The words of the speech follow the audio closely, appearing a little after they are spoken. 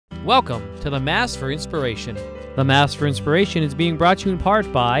Welcome to the Mass for Inspiration. The Mass for Inspiration is being brought to you in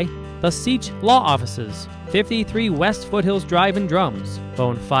part by the Seach Law Offices, 53 West Foothills Drive in Drums.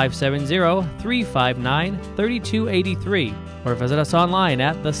 Phone 570-359-3283 or visit us online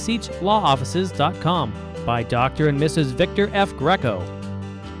at theseachlawoffices.com by Dr. and Mrs. Victor F. Greco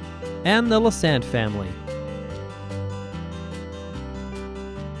and the Lassant family.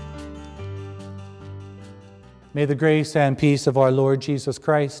 May the grace and peace of our Lord Jesus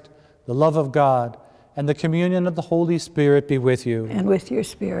Christ, the love of God, and the communion of the Holy Spirit be with you. And with your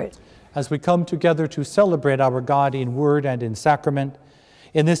spirit. As we come together to celebrate our God in word and in sacrament,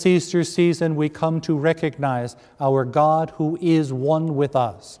 in this Easter season we come to recognize our God who is one with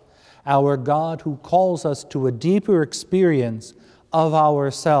us, our God who calls us to a deeper experience of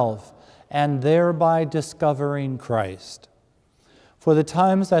ourself and thereby discovering Christ. For the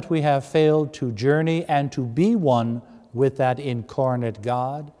times that we have failed to journey and to be one with that incarnate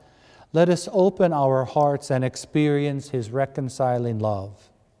God, let us open our hearts and experience His reconciling love.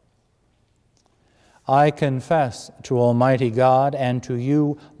 I confess to Almighty God and to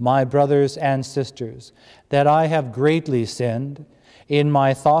you, my brothers and sisters, that I have greatly sinned in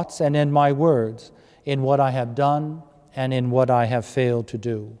my thoughts and in my words, in what I have done and in what I have failed to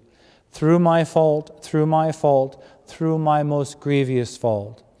do. Through my fault, through my most grievous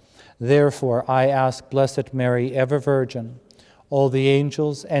fault. Therefore, I ask Blessed Mary, ever Virgin, all the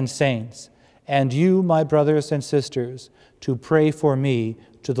angels and saints, and you, my brothers and sisters, to pray for me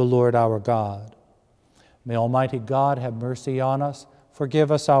to the Lord our God. May Almighty God have mercy on us,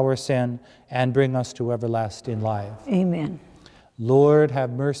 forgive us our sin, and bring us to everlasting life. Amen. Lord,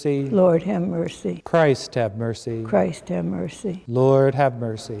 have mercy. Lord, have mercy. Christ, have mercy. Christ, have mercy. Lord, have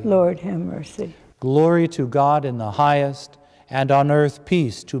mercy. Lord, have mercy. Glory to God in the highest, and on earth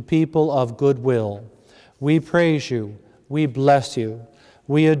peace to people of good will. We praise you, we bless you,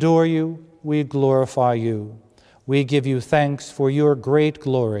 we adore you, we glorify you. We give you thanks for your great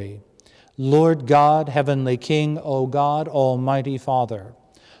glory. Lord God, heavenly King, O God, almighty Father,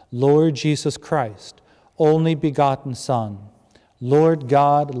 Lord Jesus Christ, only begotten Son, Lord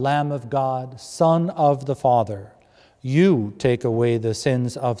God, Lamb of God, Son of the Father, you take away the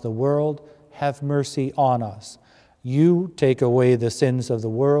sins of the world, have mercy on us. You take away the sins of the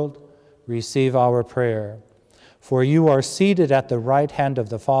world, receive our prayer. For you are seated at the right hand of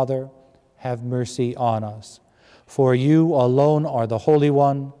the Father, have mercy on us. For you alone are the Holy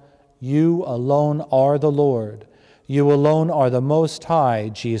One, you alone are the Lord, you alone are the Most High,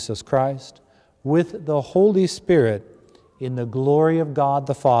 Jesus Christ, with the Holy Spirit, in the glory of God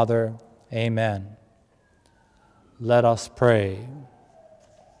the Father. Amen. Let us pray.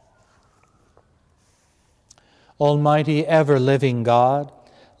 Almighty, ever-living God,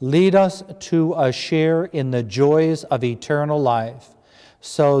 lead us to a share in the joys of eternal life,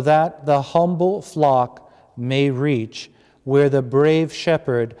 so that the humble flock may reach where the brave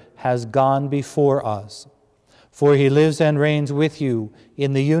shepherd has gone before us. For he lives and reigns with you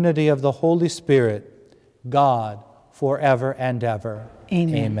in the unity of the Holy Spirit, God, forever and ever.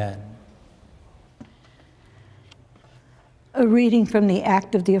 Amen. Amen. A reading from the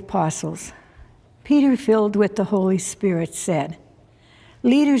Acts of the Apostles. Peter, filled with the Holy Spirit, said,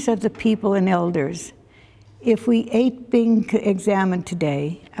 "Leaders of the people and elders, if we ain't being examined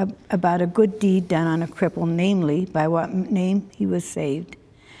today about a good deed done on a cripple, namely, by what name he was saved,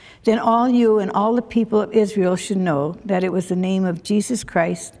 then all you and all the people of Israel should know that it was the name of Jesus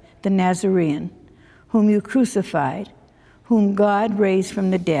Christ, the Nazarene, whom you crucified, whom God raised from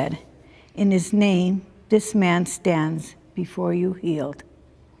the dead. In his name, this man stands before you healed.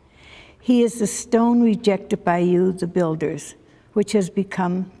 He is the stone rejected by you, the builders, which has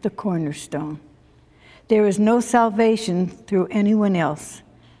become the cornerstone. There is no salvation through anyone else,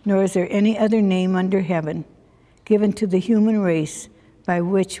 nor is there any other name under heaven given to the human race by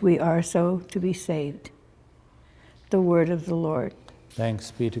which we are so to be saved." The word of the Lord.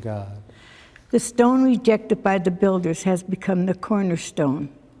 Thanks be to God. The stone rejected by the builders has become the cornerstone.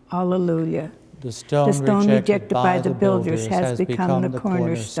 Alleluia. The stone rejected by the builders has become the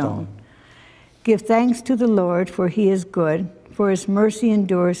cornerstone. Give thanks to the Lord, for he is good, for his mercy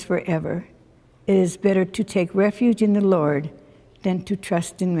endures forever. It is better to take refuge in the Lord than to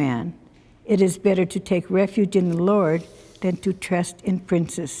trust in man. It is better to take refuge in the Lord than to trust in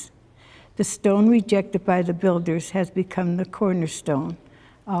princes. The stone rejected by the builders has become the cornerstone.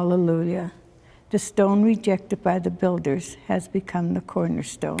 Alleluia. The stone rejected by the builders has become the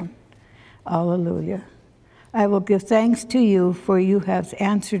cornerstone. Alleluia. I will give thanks to you, for you have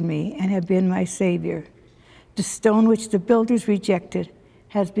answered me and have been my Savior. The stone which the builders rejected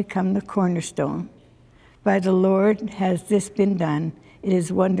has become the cornerstone. By the Lord has this been done It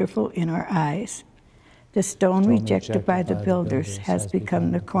is wonderful in our eyes. The stone rejected by the builders has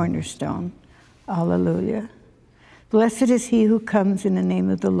become the cornerstone. Alleluia. Blessed is he who comes in the name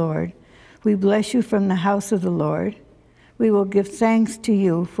of the Lord. We bless you from the house of the Lord. We will give thanks to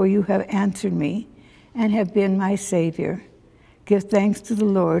you, for you have answered me and have been my Savior. Give thanks to the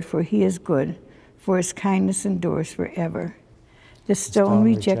Lord, for he is good, for his kindness endures forever. The stone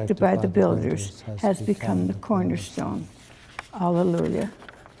rejected by the builders has become the cornerstone. Alleluia.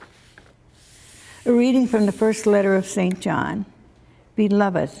 A reading from the first letter of St. John.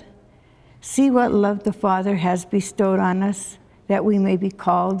 Beloved, see what love the Father has bestowed on us, that we may be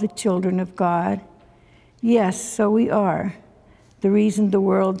called the children of God. Yes, so we are. The reason the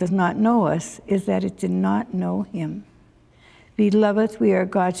world does not know us is that it did not know him. Beloved, we are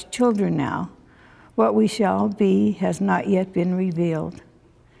God's children now. What we shall be has not yet been revealed.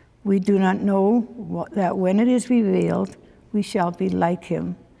 We do not know that when it is revealed, we shall be like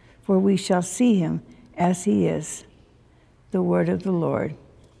him, for we shall see him as he is. The word of the Lord.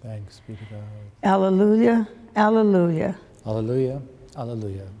 Thanks be to God. Alleluia, alleluia. Alleluia,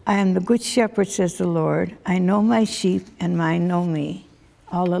 alleluia. I am the good shepherd, says the Lord. I know my sheep, and mine know me.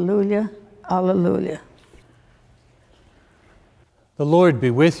 Alleluia, alleluia. The Lord be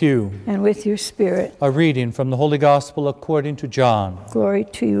with you. And with your spirit. A reading from the Holy Gospel according to John. Glory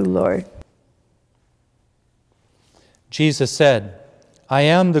to you, Lord. Jesus said, I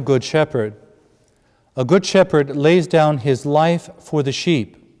am the good shepherd. A good shepherd lays down his life for the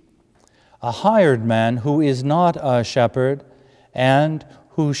sheep. A hired man who is not a shepherd and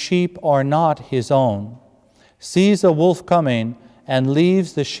whose sheep are not his own sees a wolf coming and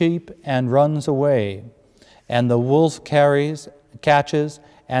leaves the sheep and runs away, and the wolf catches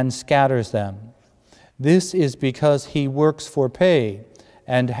and scatters them. This is because he works for pay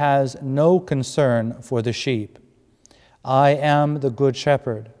and has no concern for the sheep. I am the good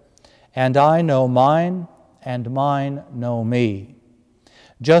shepherd, and I know mine, and mine know me,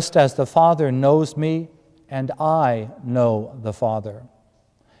 just as the Father knows me, and I know the Father.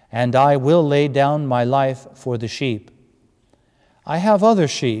 And I will lay down my life for the sheep. I have other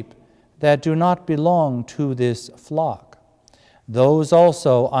sheep that do not belong to this flock. Those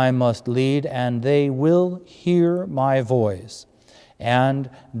also I must lead, and they will hear my voice. And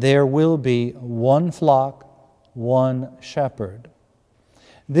there will be one flock, one shepherd.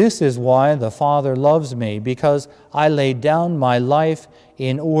 This is why the Father loves me, because I lay down my life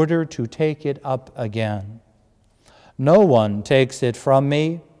in order to take it up again. No one takes it from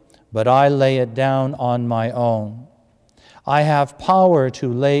me, but I lay it down on my own. I have power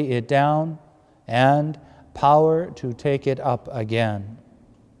to lay it down and power to take it up again.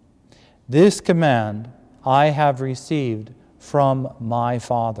 This command I have received from my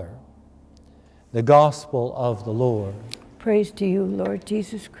Father. The Gospel of the Lord. Praise to you, Lord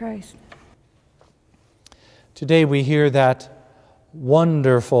Jesus Christ. Today we hear that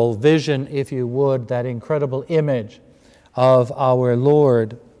wonderful vision, if you would, that incredible image of our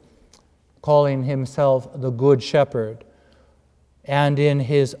Lord calling himself the Good Shepherd. And in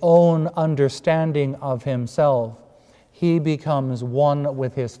his own understanding of himself, he becomes one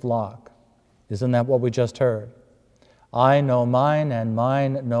with his flock. Isn't that what we just heard? I know mine, and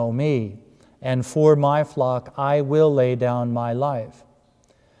mine know me, and for my flock I will lay down my life.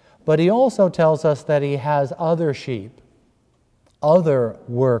 But he also tells us that he has other sheep, other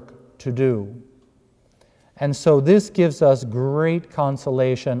work to do. And so this gives us great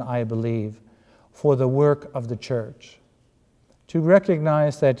consolation, I believe, for the work of the church. To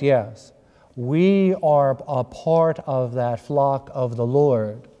recognize that, yes, we are a part of that flock of the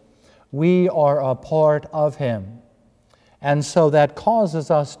Lord. We are a part of him. And so that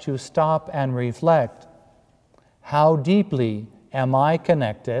causes us to stop and reflect, how deeply am I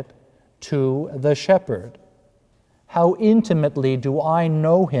connected to the shepherd? How intimately do I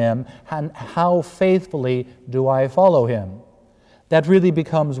know him, and how faithfully do I follow him? That really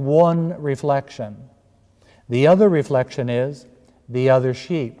becomes one reflection. The other reflection is the other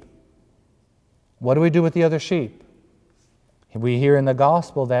sheep. What do we do with the other sheep? We hear in the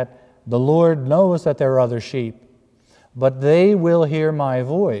gospel that the Lord knows that there are other sheep, but they will hear my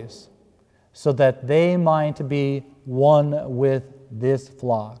voice, so that they might be one with this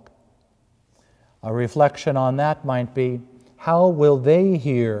flock. A reflection on that might be, how will they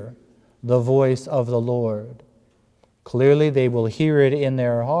hear the voice of the Lord? Clearly they will hear it in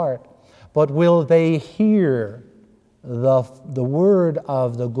their heart, but will they hear the word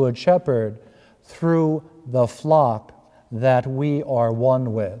of the Good Shepherd through the flock that we are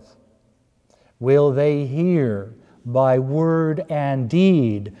one with? Will they hear by word and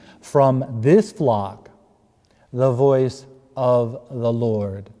deed from this flock the voice of the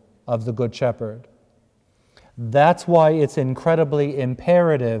Lord, of the Good Shepherd. That's why it's incredibly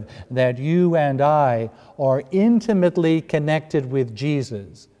imperative that you and I are intimately connected with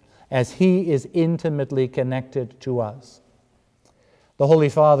Jesus, as He is intimately connected to us. The Holy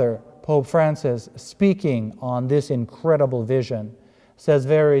Father, Pope Francis, speaking on this incredible vision, says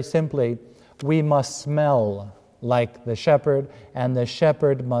very simply, we must smell like the shepherd, and the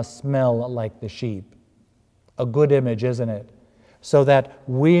shepherd must smell like the sheep. A good image, isn't it? So that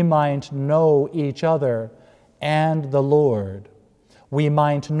we might know each other and the Lord. We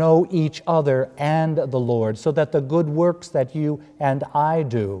might know each other and the Lord, so that the good works that you and I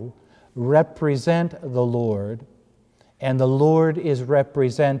do represent the Lord, and the Lord is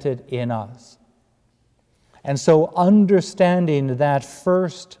represented in us. And so, understanding that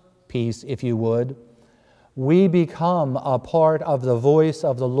first piece, if you would, we become a part of the voice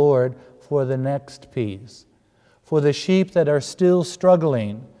of the Lord for the next piece, for the sheep that are still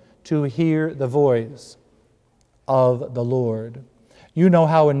struggling to hear the voice of the Lord. You know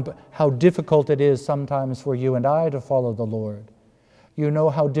how difficult it is sometimes for you and I to follow the Lord. You know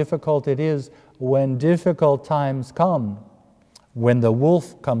how difficult it is when difficult times come, when the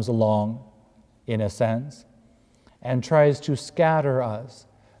wolf comes along, in a sense, and tries to scatter us,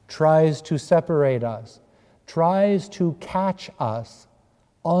 tries to separate us, tries to catch us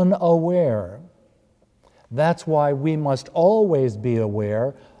unaware. That's why we must always be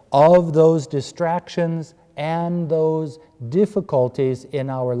aware of those distractions and those difficulties in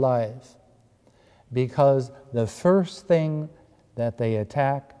our life, because the first thing that they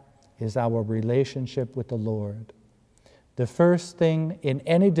attack is our relationship with the Lord. The first thing in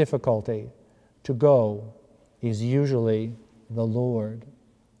any difficulty to go is usually the Lord.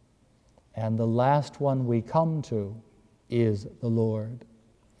 And the last one we come to is the Lord.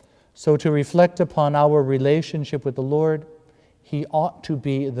 So to reflect upon our relationship with the Lord, He ought to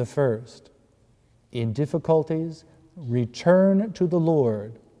be the first. In difficulties, return to the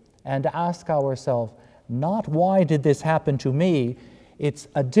Lord and ask ourselves, not why did this happen to me? It's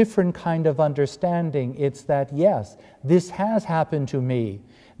a different kind of understanding. It's that, yes, this has happened to me.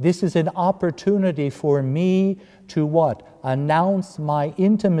 This is an opportunity for me to what? Announce my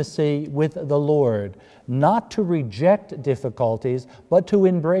intimacy with the Lord. Not to reject difficulties, but to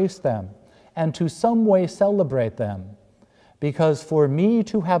embrace them and to some way celebrate them. Because for me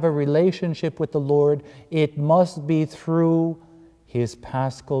to have a relationship with the Lord, it must be through His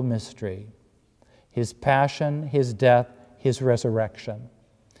paschal mystery, His passion, His death, His resurrection.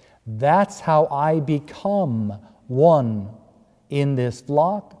 That's how I become one in this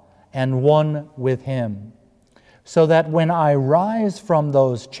flock and one with Him. So that when I rise from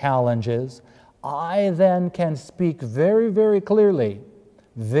those challenges, I then can speak very, very clearly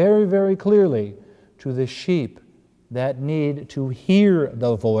to the sheep that need to hear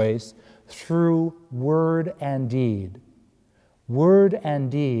the voice through word and deed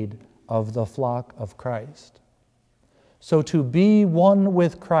of the flock of Christ. So to be one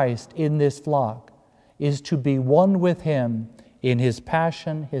with Christ in this flock is to be one with Him in His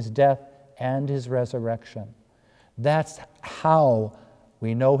passion, His death, and His resurrection. That's how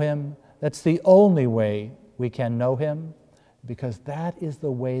we know Him. That's the only way we can know Him, because that is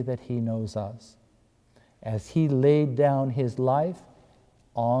the way that He knows us. As He laid down His life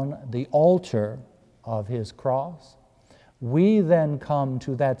on the altar of His cross, we then come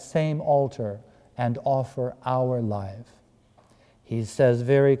to that same altar and offer our life. He says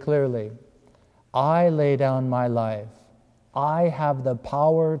very clearly, I lay down my life. I have the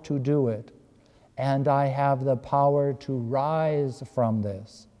power to do it, and I have the power to rise from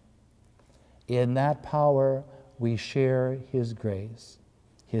this. In that power, we share His grace.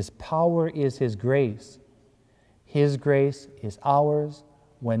 His power is His grace. His grace is ours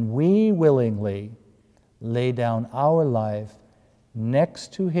when we willingly lay down our life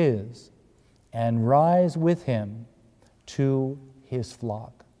next to His and rise with Him to His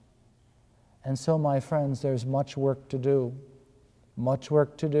flock. And so, my friends, there's much work to do,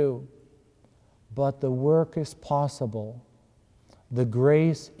 but the work is possible. The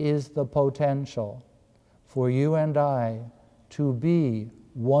grace is the potential for you and I to be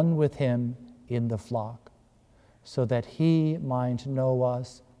one with Him in the flock, so that He might know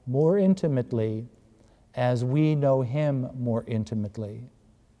us more intimately as we know Him more intimately,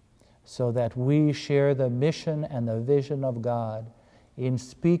 so that we share the mission and the vision of God in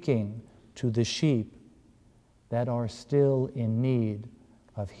speaking to the sheep that are still in need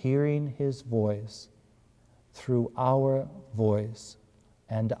of hearing His voice through our voice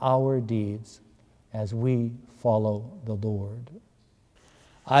and our deeds as we follow the Lord.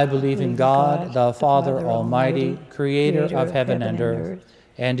 I believe in God, the Father Almighty, creator of heaven and earth,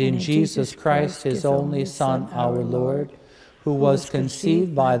 and in Jesus Christ, his only Son, our Lord, who was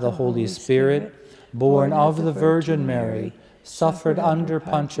conceived by the Holy Spirit, born of the Virgin Mary, suffered under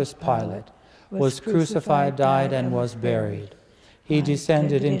Pontius Pilate, was crucified, died, and was buried. He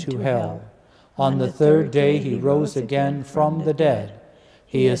descended into hell. On the third day he rose again from the dead.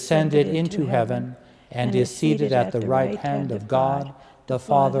 He ascended into heaven and is seated at the right hand of God, the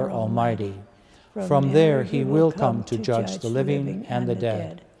Father Almighty. From there he will come to judge the living and the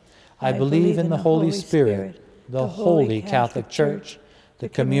dead. I believe in the Holy Spirit, the holy Catholic Church, the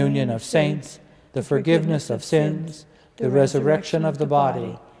communion of saints, the forgiveness of sins, the resurrection of the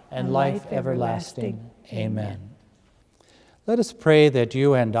body, and life everlasting. Amen. Let us pray that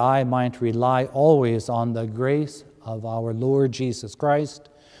you and I might rely always on the grace of our Lord Jesus Christ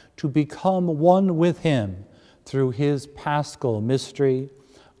to become one with him through his paschal mystery.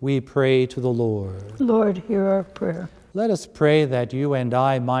 We pray to the Lord. Lord, hear our prayer. Let us pray that you and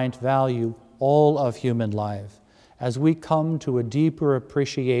I might value all of human life as we come to a deeper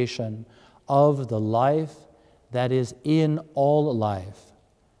appreciation of the life that is in all life,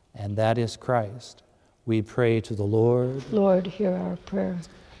 and that is Christ. We pray to the Lord. Lord, hear our prayer.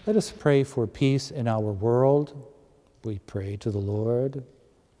 Let us pray for peace in our world. We pray to the Lord.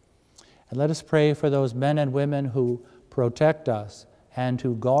 And let us pray for those men and women who protect us and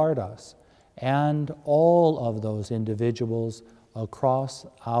who guard us, and all of those individuals across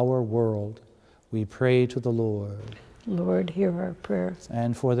our world. We pray to the Lord. Lord, hear our prayer.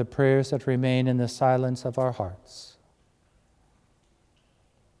 And for the prayers that remain in the silence of our hearts.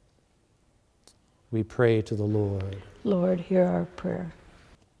 We pray to the Lord. Lord, hear our prayer.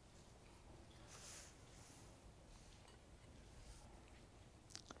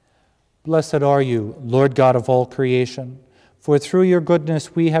 Blessed are you, Lord God of all creation, for through your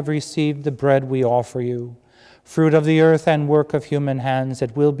goodness we have received the bread we offer you, fruit of the earth and work of human hands.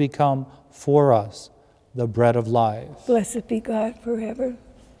 It will become for us the bread of life. Blessed be God forever.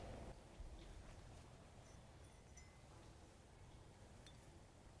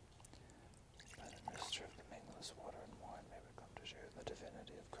 By the mystery of the mingless water and wine, may we come to share the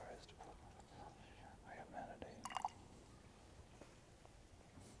divinity of Christ, our humanity.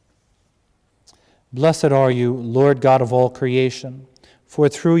 Blessed are you, Lord God of all creation, for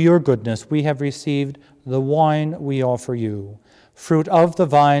through your goodness we have received the wine we offer you, fruit of the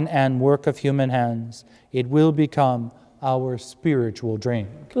vine and work of human hands. It will become our spiritual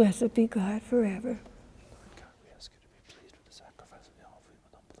drink. Blessed be God forever. Lord God, we ask you to be pleased with the sacrifice of the offering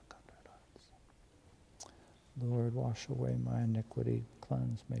with humble and contrite hearts. Lord, wash away my iniquity,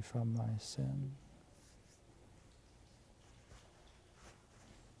 cleanse me from my sin.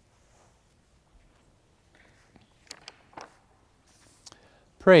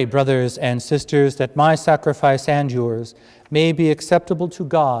 Pray, brothers and sisters, that my sacrifice and yours may be acceptable to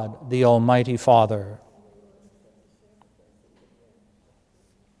God, the Almighty Father.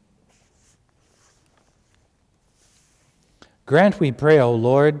 Grant, we pray, O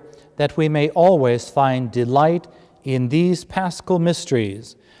Lord, that we may always find delight in these paschal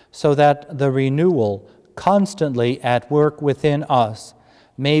mysteries, so that the renewal constantly at work within us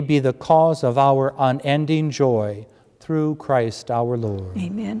may be the cause of our unending joy, through Christ our Lord.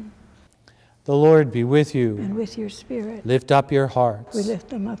 Amen. The Lord be with you. And with your spirit. Lift up your hearts. We lift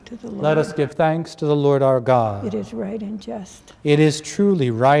them up to the Lord. Let us give thanks to the Lord our God. It is right and just. It is truly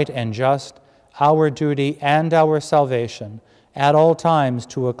right and just, our duty and our salvation, at all times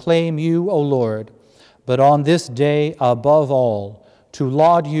to acclaim you, O Lord, but on this day above all, to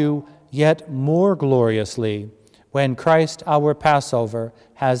laud you yet more gloriously, when Christ our Passover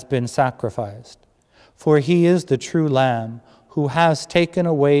has been sacrificed. For he is the true Lamb who has taken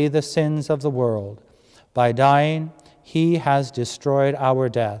away the sins of the world. By dying, he has destroyed our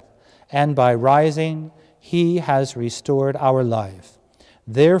death, and by rising, he has restored our life.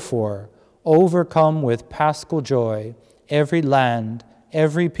 Therefore, overcome with paschal joy, every land,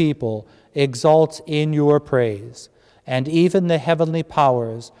 every people exalts in your praise, and even the heavenly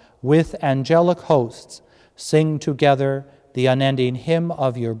powers with angelic hosts sing together the unending hymn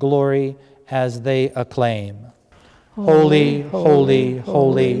of your glory as they acclaim. Holy, holy,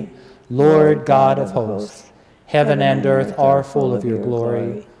 holy, Lord God of hosts, heaven and earth are full of your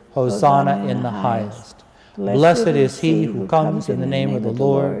glory. Hosanna in the highest. Blessed is he who comes in the name of the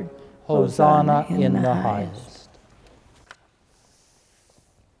Lord. Hosanna in the highest.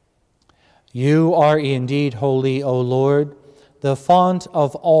 You are indeed holy, O Lord, the font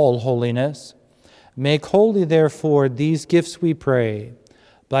of all holiness. Make holy, therefore, these gifts, we pray,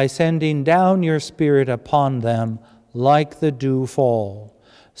 by sending down your Spirit upon them like the dew fall,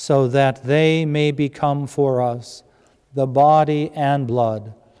 so that they may become for us the body and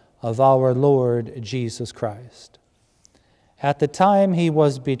blood of our Lord Jesus Christ. At the time he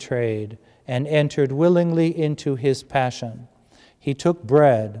was betrayed and entered willingly into his passion, he took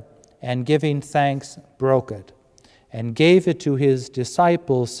bread and, giving thanks, broke it and gave it to his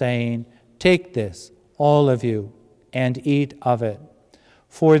disciples, saying, "Take this, all of you, and eat of it,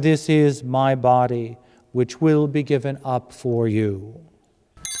 for this is my body, which will be given up for you."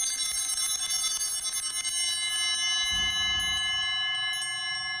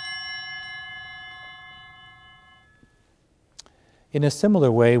 In a similar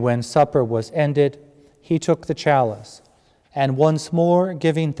way, when supper was ended, he took the chalice, and once more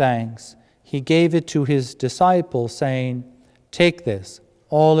giving thanks, he gave it to his disciples, saying, "Take this,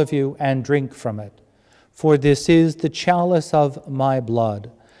 all of you, and drink from it, for this is the chalice of my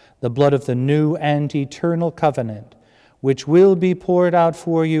blood, the blood of the new and eternal covenant, which will be poured out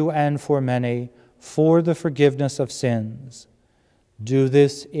for you and for many for the forgiveness of sins. Do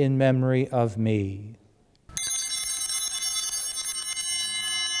this in memory of me."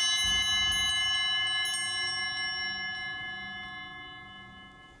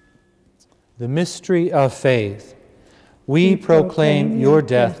 The mystery of faith. We proclaim your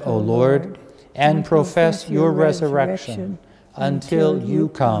death, O Lord, and profess your resurrection until you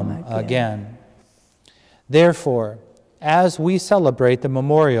come again. Therefore, as we celebrate the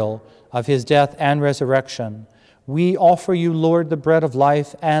memorial of his death and resurrection, we offer you, Lord, the bread of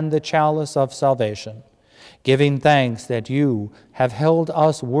life and the chalice of salvation, giving thanks that you have held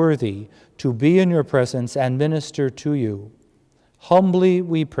us worthy to be in your presence and minister to you. Humbly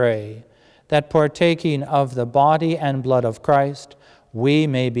we pray that, partaking of the body and blood of Christ, we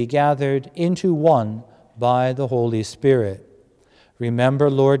may be gathered into one by the Holy Spirit. Remember,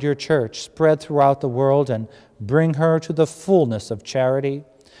 Lord, your church spread throughout the world and bring her to the fullness of charity,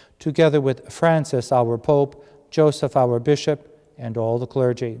 together with Francis, our Pope, Joseph, our Bishop, and all the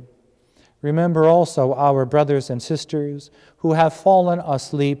clergy. Remember also our brothers and sisters who have fallen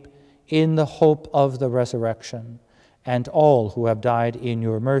asleep in the hope of the resurrection, and all who have died in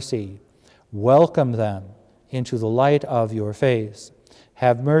your mercy. Welcome them into the light of your face.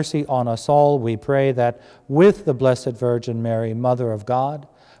 Have mercy on us all, we pray, that with the Blessed Virgin Mary, Mother of God,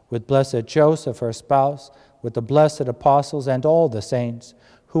 with blessed Joseph, her spouse, with the blessed apostles and all the saints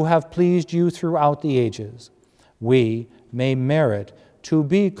who have pleased you throughout the ages, we may merit to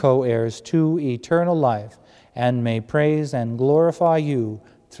be co-heirs to eternal life and may praise and glorify you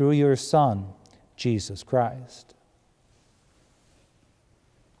through your Son, Jesus Christ.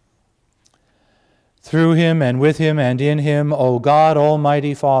 Through him and with him and in him, O God,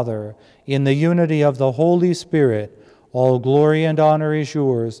 Almighty Father, in the unity of the Holy Spirit, all glory and honor is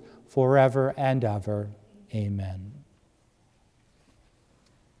yours forever and ever. Amen.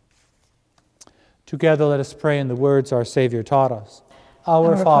 Together let us pray in the words our Savior taught us.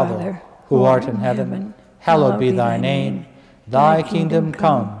 Our Father, who art in heaven, hallowed be thy name. Thy kingdom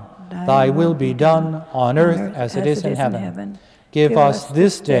come, thy will be done on earth as it is in heaven. Give us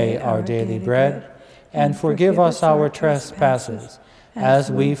this day our daily bread, and forgive us our trespasses, as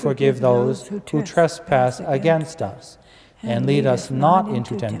we forgive those who trespass against us. And lead us not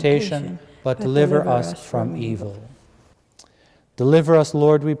into temptation, but deliver us from evil. Deliver us,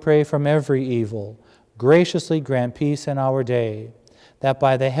 Lord, we pray, from every evil. Graciously grant peace in our day, that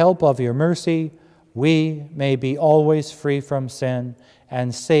by the help of your mercy we may be always free from sin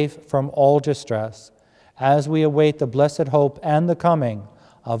and safe from all distress, as we await the blessed hope and the coming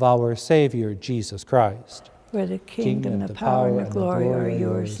of our Savior, Jesus Christ. For the kingdom, the power, and the glory are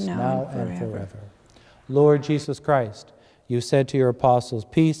yours now and forever. Lord Jesus Christ, you said to your apostles,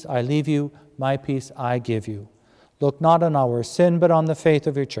 "Peace I leave you, my peace I give you." Look not on our sin, but on the faith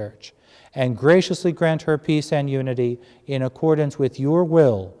of your church, and graciously grant her peace and unity in accordance with your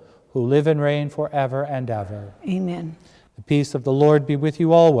will, who live and reign forever and ever. Amen. The peace of the Lord be with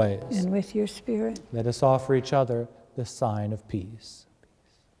you always. And with your spirit. Let us offer each other the sign of peace.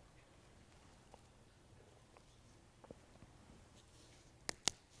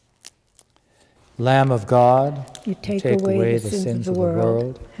 Lamb of God, you take away the sins of the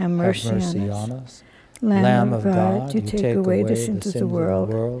world. Have mercy on us. Lamb of God, you take away the sins of the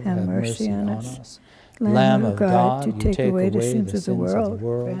world. Have mercy on us. Lamb of God, you take away the sins of the world.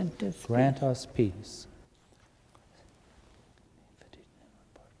 Grant us peace.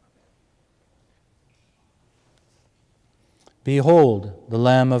 Behold the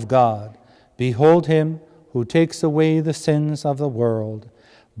Lamb of God. Behold him who takes away the sins of the world.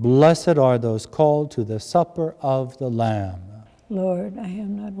 Blessed are those called to the supper of the Lamb. Lord, I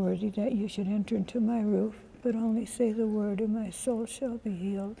am not worthy that you should enter into my roof, but only say the word, and my soul shall be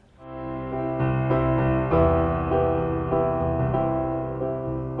healed.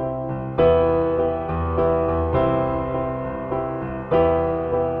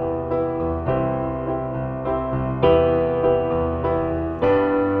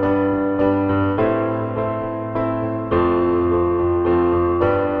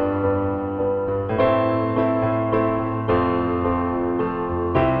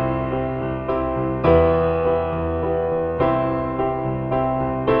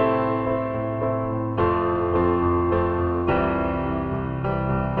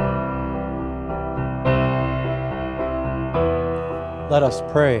 Let us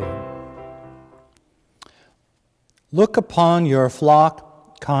pray. Look upon your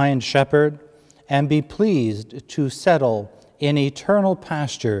flock, kind shepherd, and be pleased to settle in eternal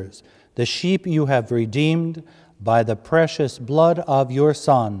pastures the sheep you have redeemed by the precious blood of your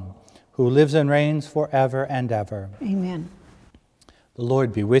Son, who lives and reigns forever and ever. Amen. The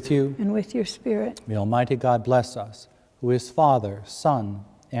Lord be with you. And with your spirit. May Almighty God bless us, who is Father, Son,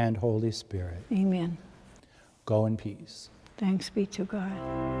 and Holy Spirit. Amen. Go in peace. Thanks be to God.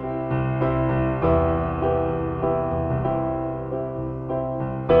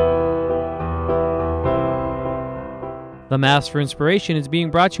 The Mass for Inspiration is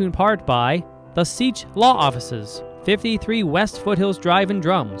being brought to you in part by the Seach Law Offices, 53 West Foothills Drive in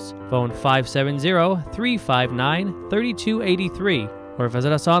Drums. Phone 570-359-3283 or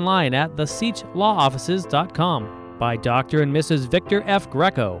visit us online at theseachlawoffices.com. By Dr. and Mrs. Victor F.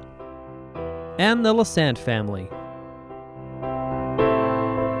 Greco. And the Lassant family,